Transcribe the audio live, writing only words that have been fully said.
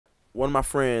one of my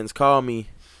friends called me,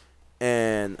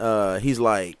 and he's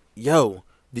like, "Yo,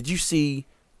 did you see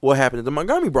what happened at the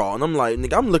Montgomery Brawl?" And I'm like,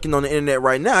 "Nigga, I'm looking on the internet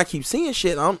right now. I keep seeing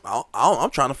shit. I'm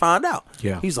trying to find out."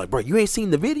 Yeah. He's like, "Bro, you ain't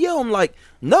seen the video?" I'm like,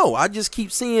 "No, I just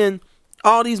keep seeing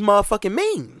all these motherfucking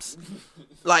memes.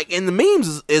 Like, and the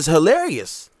memes is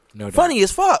hilarious, funny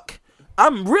as fuck.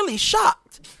 I'm really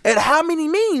shocked at how many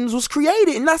memes was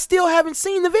created, and I still haven't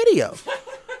seen the video."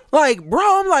 Like,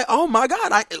 bro, I'm like, oh my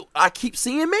God, I keep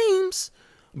seeing memes,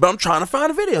 but I'm trying to find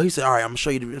a video. He said, all right, I'm going to show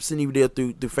you, send you the video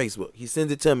through Facebook. He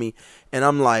sends it to me, and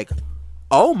I'm like,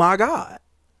 oh my God.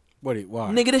 Why?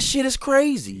 Nigga, this shit is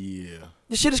crazy. Yeah.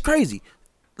 This shit is crazy.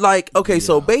 Like, okay,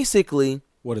 so basically.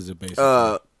 What is it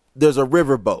basically? There's a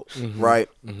riverboat, right?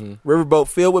 Riverboat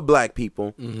filled with black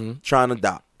people trying to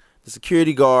dock. The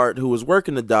security guard who was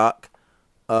working the dock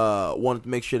wanted to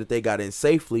make sure that they got in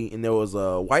safely, and there was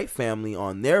a white family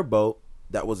on their boat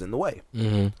that was in the way.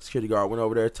 Security guard went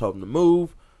over there, told them to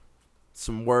move.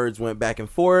 Some words went back and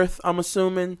forth, I'm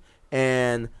assuming,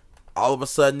 and all of a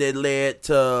sudden it led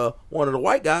to one of the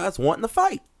white guys wanting to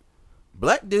fight.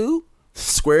 Black dude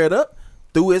squared up,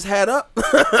 threw his hat up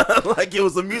like it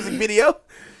was a music video.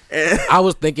 I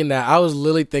was thinking that. I was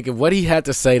literally thinking what he had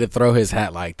to say to throw his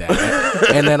hat like that.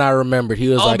 And then I remembered he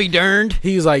was I'll like, be darned.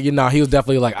 He was like, he was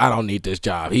definitely like, I don't need this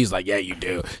job. He's like, yeah, you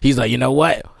do. He's like, you know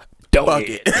what? Don't Fuck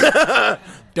need it.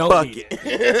 Don't Fuck need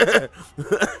it.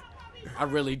 I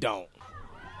really don't.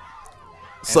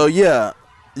 So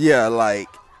like,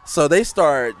 so they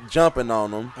start jumping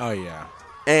on them. Oh yeah.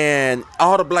 And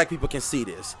all the black people can see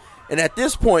this. And at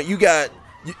this point, you got.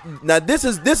 Now this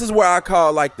is where I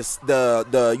call like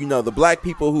the black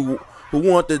people who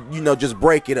want to just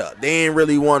break it up. They ain't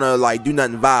really want to like do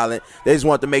nothing violent. They just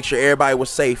want to make sure everybody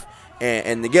was safe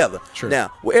and together. True.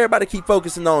 Now what everybody keep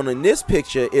focusing on in this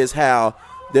picture is how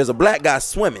there's a black guy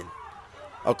swimming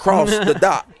across the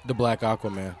dock. The Black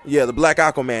Aquaman. Yeah, the Black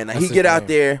Aquaman. Now he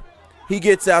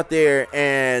gets out there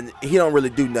and he don't really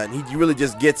do nothing. He really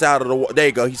just gets out of the water. There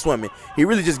you go. He's swimming. He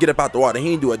really just get up out the water.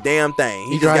 He ain't do a damn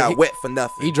thing. He just got wet for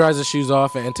nothing. He dries his shoes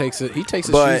off and takes his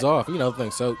shoes off.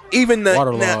 Things. So even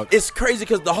waterlogged. now, it's crazy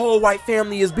because the whole white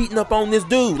family is beating up on this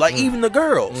dude. Like even the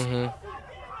girls.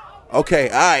 Okay,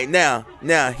 all right. Now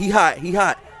he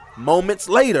hot. Moments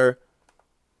later,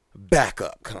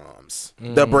 backup comes.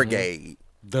 The brigade.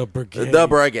 The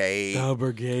brigade.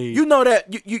 You know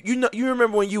that you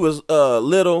remember when you was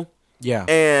little, yeah,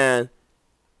 and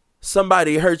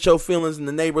somebody hurt your feelings in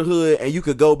the neighborhood, and you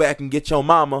could go back and get your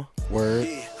mama. Word.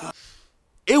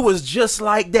 It was just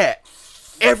like that.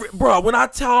 When I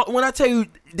tell you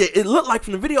that it looked like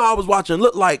from the video I was watching, it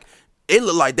looked like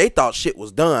they thought shit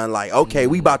was done. Like, okay,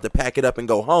 we about to pack it up and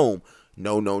go home.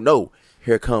 No.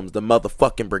 Here comes the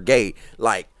motherfucking brigade.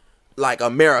 Like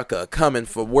America coming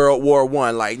for World War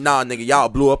I. Like, nah, nigga, y'all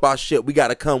blew up our shit. We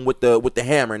gotta come with the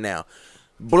hammer now.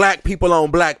 Black people on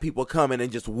black people coming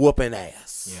and just whooping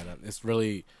ass. Yeah, it's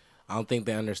really. I don't think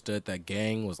they understood that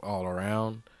gang was all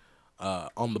around.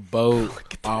 On the boat,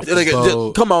 off the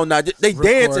boat. Come on now, they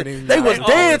dancing. They was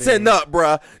dancing up,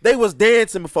 bruh. They was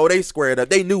dancing before they squared up.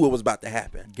 They knew what was about to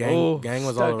happen. Gang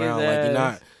was all around.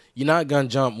 Like you're not gonna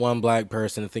jump one black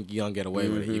person and think you're gonna get away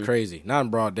with it. You're crazy. Not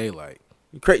in broad daylight.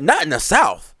 Not in the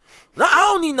South. No, I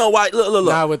don't need no white. Look.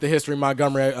 Not with the history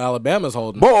Montgomery, Alabama's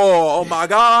holding. Boy, oh my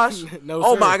gosh. No,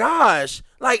 oh sir. my gosh.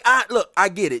 Like I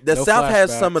get it. The South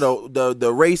has some of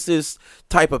the racist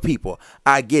type of people.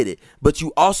 I get it. But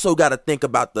you also got to think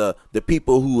about the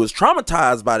people who was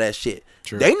traumatized by that shit.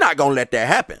 True. They not gonna let that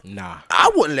happen. Nah.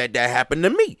 I wouldn't let that happen to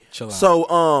me. Chill out.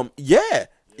 So yeah,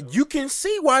 you can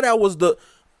see why that was the.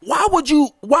 Why would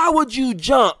you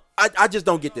jump? I just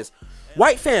don't get this.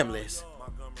 White families.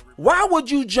 Why would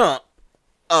you jump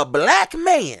a black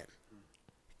man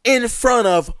in front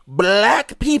of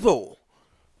black people?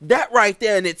 That right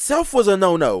there in itself was a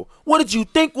no-no. What did you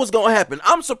think was going to happen?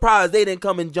 I'm surprised they didn't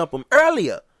come and jump him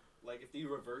earlier. Like, if they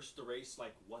reversed the race,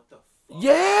 like, what the fuck?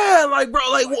 Yeah, like, bro,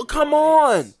 like, well, come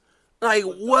on. Like,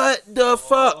 what the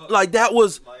fuck? Like, that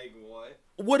was... Like, what?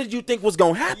 What did you think was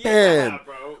going to happen? Yeah,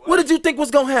 bro. What did you think was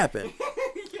going to happen?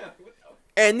 Yeah,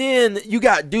 And then you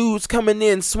got dudes coming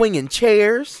in swinging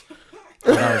chairs.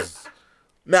 Man,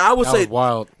 I would say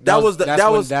wild.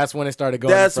 That's when it started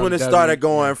going. That's when it started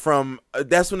going from.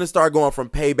 That's when it started going from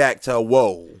payback to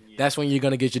whoa. That's when you're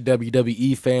gonna get your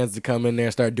WWE fans to come in there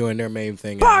and start doing their main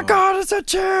thing. My God, it's a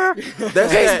chair.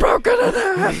 He's broken in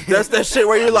half. That's that shit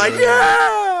where you're like,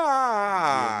 yeah.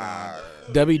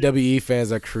 WWE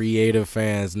fans are creative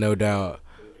fans, no doubt.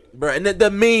 Bro, and the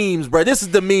memes, bro. This is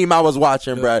the meme I was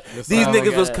watching, bro. These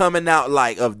niggas was coming out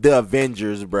like of the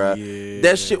Avengers, bro. Yeah.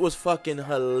 That shit was fucking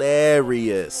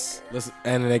hilarious.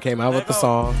 And then they came out with the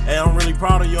song. Hey, I'm really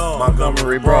proud of y'all.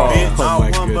 Montgomery Brawl. Bitch, Oh my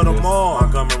I won but them all.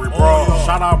 Montgomery Brawl.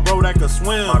 Shout out bro that could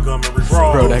swim. Montgomery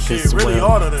Brawl. Bro that could Shit, really swim.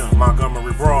 all of them.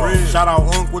 Montgomery Brawl. Shout out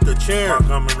Unc with the chair.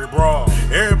 Montgomery Brawl.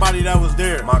 Everybody that was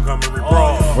there. Montgomery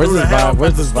Brawl. Where's this vibe?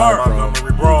 Where's this vibe from?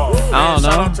 Montgomery Brawl. I don't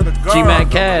Shout know. out to the girl.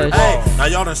 GMAC Cash. Hey, now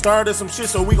y'all done started some shit,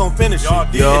 so we gon' finish it.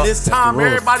 And this time,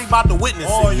 rules. everybody about to witness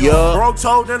it. Yup. Bro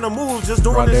told them to move, just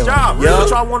doing Right his there. job. Yup. But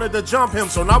y'all wanted to jump him,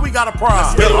 so now we got a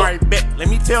problem. All right, bet. Let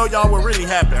me tell y'all what really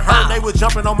happened. Heard they was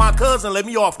jumping on my cousin, let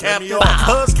me off, Captain.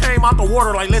 Cuz came out the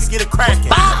water like, let's get it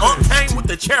cracking. Unc came with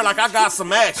the chair like I got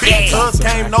some action. Cuz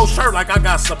came no shirt like I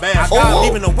got Sebastian.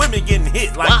 Even the women getting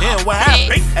hit like, damn, what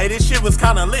happened? Hey, this shit was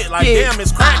kind of lit, like, damn,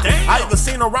 it's cracking. I even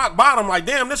seen a rock bottom, like,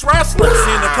 damn, this wrestling.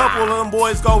 Seen a couple of them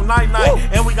boys go night-night,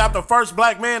 and we got the first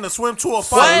black man to swim to a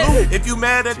fight. If you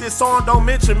mad at this song, don't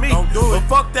mention me. Don't do it.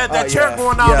 But fuck that, chair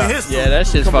going out in history. Yeah, that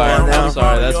shit's fire. I'm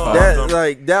sorry, that's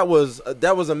fire.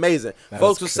 That was amazing.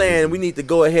 Folks were saying we need to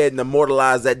go ahead and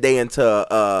immortalize that day into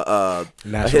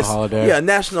National holiday. Yeah,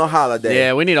 national holiday.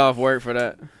 Yeah, we need off work for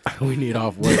that. We need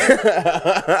off work.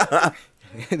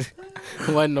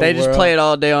 They just play it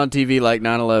all day on TV like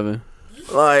 9/11.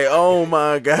 Like, oh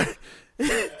my god.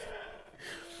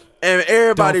 And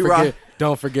everybody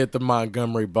Don't forget the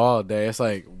Montgomery Ball Day. It's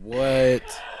like, what?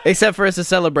 Except for it's a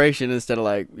celebration instead of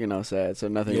like, sad. So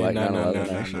nothing like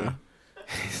 9/11 actually.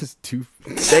 It's too.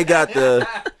 They got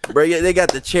they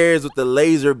got the chairs with the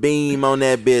laser beam on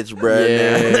that bitch, bro.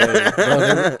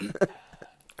 Yeah.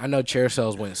 I know chair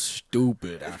sales went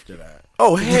stupid after that.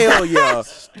 Oh hell yeah,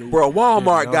 bro!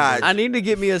 Walmart got. I need to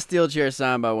get me a steel chair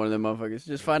signed by one of them motherfuckers.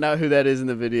 Just find out who that is in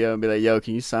the video and be like, "Yo,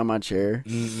 can you sign my chair?"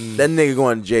 That nigga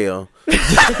going to jail.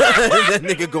 That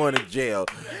nigga going to jail.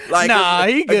 Like, nah,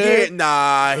 he good.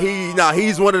 Again,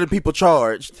 he's one of the people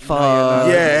charged. Fuck.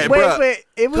 Yeah, wait,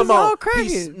 it was come all on.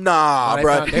 cracking.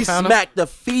 Bro. He smacked the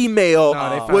female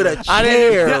with a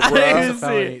chair,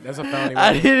 bro. That's a felony.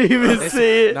 I didn't even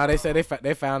see it. No, they said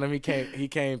they found him.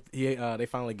 They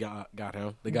finally got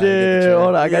him. They got Damn, hold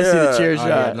on, I gotta see the chair Oh, shot.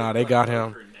 yeah, no, they got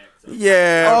him.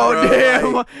 Yeah. Oh bro,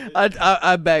 damn! like,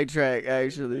 I backtrack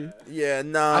actually. yeah,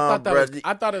 nah,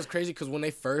 I thought it was crazy because when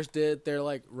they first did their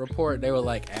report, they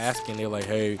were asking, they were like,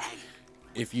 hey,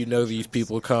 if you know these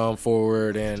people, come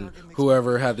forward, and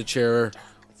whoever had the chair,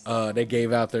 they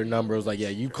gave out their numbers. Like, yeah,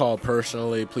 you called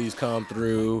personally, please come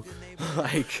through.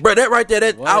 bro, that right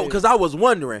there, because I was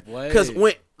wondering, because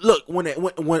Wait. when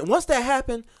once that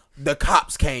happened, the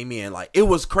cops came in. Like, it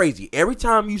was crazy. Every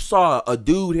time you saw a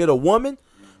dude hit a woman,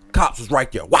 cops was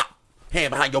right there. Wow,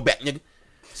 hand behind your back, nigga.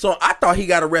 So I thought he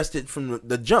got arrested from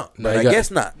the jump, but I guess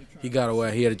not. He got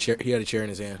away. He had a chair in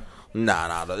his hand.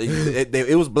 Nah.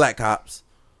 It was black cops.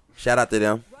 Shout out to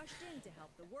them.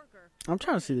 I'm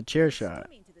trying to see the chair shot.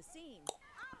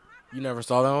 You never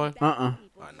saw that one? Oh,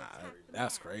 nah,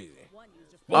 that's crazy.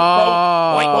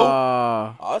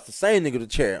 Oh, that's the same nigga with the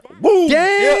chair. Woo!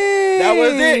 Dang!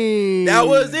 Yeah, that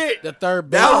was it. The third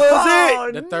bank. That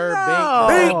was it. The third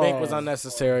bank was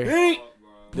unnecessary. The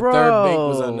third bank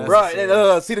was unnecessary.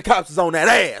 Right, see the cops was on that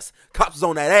ass. Cops was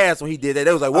on that ass when he did that.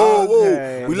 They was like,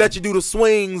 whoa, we let you do the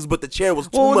swings, but the chair was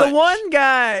too much. Well, the one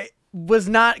guy was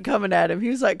not coming at him. He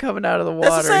was like coming out of the water.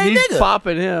 That's the same He's nigga.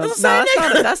 popping him. That's the same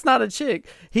nigga. That's not a chick.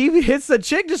 He hits the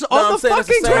chick just on the saying,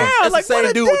 fucking ground. That's Like, the same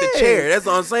what a dude with the dick. chair. That's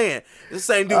what I'm saying. It's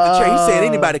the same dude with the chair. He said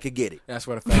anybody could get it. That's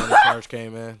where the family charge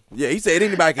came in. Yeah, he said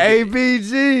anybody could get it.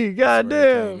 ABG.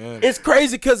 Goddamn. It's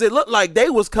crazy because it looked like they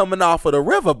was coming off of the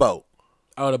riverboat.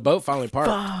 Oh, the boat finally parked.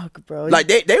 Fuck, bro. Like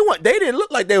they didn't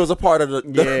look like they was a part of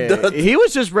the he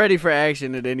was just ready for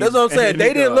action at any. That's what I'm saying.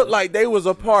 They didn't look like they was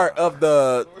a part of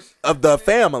the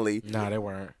family. Nah, they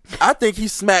weren't. I think he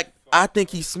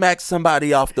smacked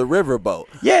somebody off the riverboat.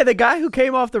 Yeah, the guy who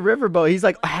came off the riverboat, he's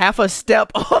like half a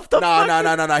step off the.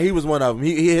 No. He was one of them.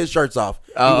 He his shirt's off.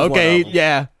 Oh, okay.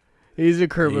 Yeah, he's a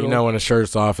criminal. You know when the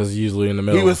shirt's off is usually in the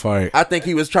middle of a fight. I think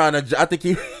he was trying to.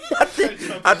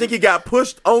 I think he got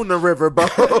pushed on the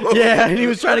riverboat. Yeah, and he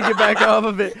was trying to get back off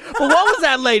of it. But what was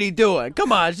that lady doing?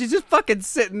 Come on, she's just fucking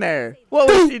sitting there. What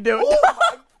was she doing? Oh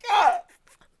my god!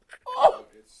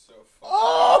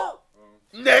 Oh,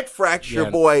 neck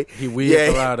fracture, boy. We at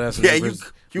the Loud Azz Neighbors.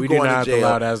 You we going do not to at the jail.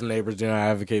 Loud Azz Neighbors do not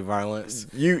advocate violence.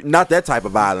 You not that type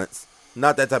of violence.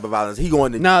 Not that type of violence. He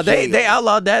going to No, jail. they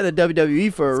outlawed that in the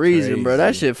WWE for a reason, bro.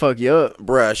 That shit fuck you up.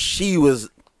 Bruh, she was.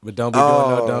 But don't be doing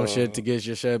no dumb shit to get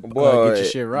your shit rocked.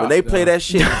 When they play that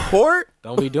shit in court,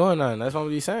 don't be doing nothing. That's what I'm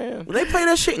be saying. when they play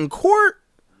that shit in court,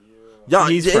 y'all,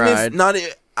 He's and it's fried. not.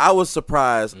 I was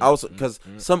surprised. Because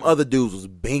some other dudes was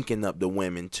binking up the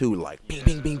women too, like bing,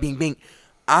 bing, bing, bing, bing.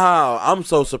 I'm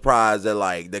so surprised that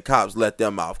like the cops let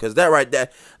them off, because that right there,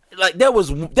 like there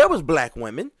was black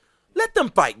women. Let them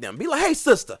fight them. Be like, hey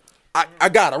sister, I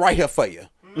got her right here for you.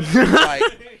 Like,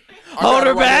 hold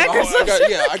her back or some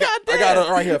shit. I got her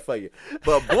right here for you.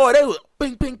 But boy, they was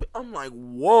bing, bing, bing. I'm like,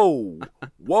 whoa.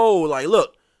 Like,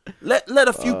 look, let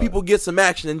a few people get some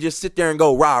action and just sit there and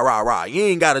go rah, rah, rah. You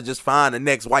ain't got to just find the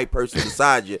next white person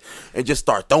beside you and just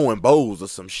start throwing bows or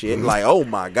some shit. Like, oh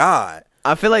my God.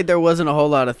 I feel like there wasn't a whole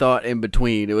lot of thought in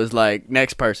between. It was like,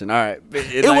 next person. All right.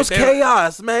 It was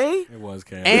chaos, man. It was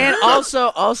chaos. And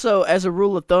also, as a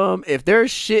rule of thumb, if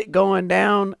there's shit going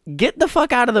down, get the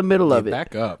fuck out of the middle of it.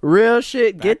 Back up. Real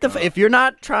shit. If you're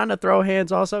not trying to throw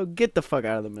hands also, get the fuck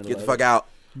out of the middle of it. Get the fuck out.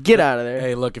 Get out of there.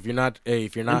 Hey, look, if you're not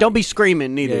And don't be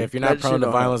screaming neither. Yeah, if you're not prone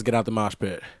to violence, get out the mosh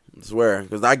pit. I swear.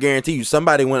 Because I guarantee you,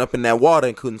 somebody went up in that water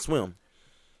and couldn't swim.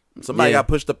 Somebody got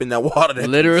pushed up in that water. That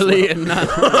literally and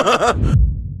not.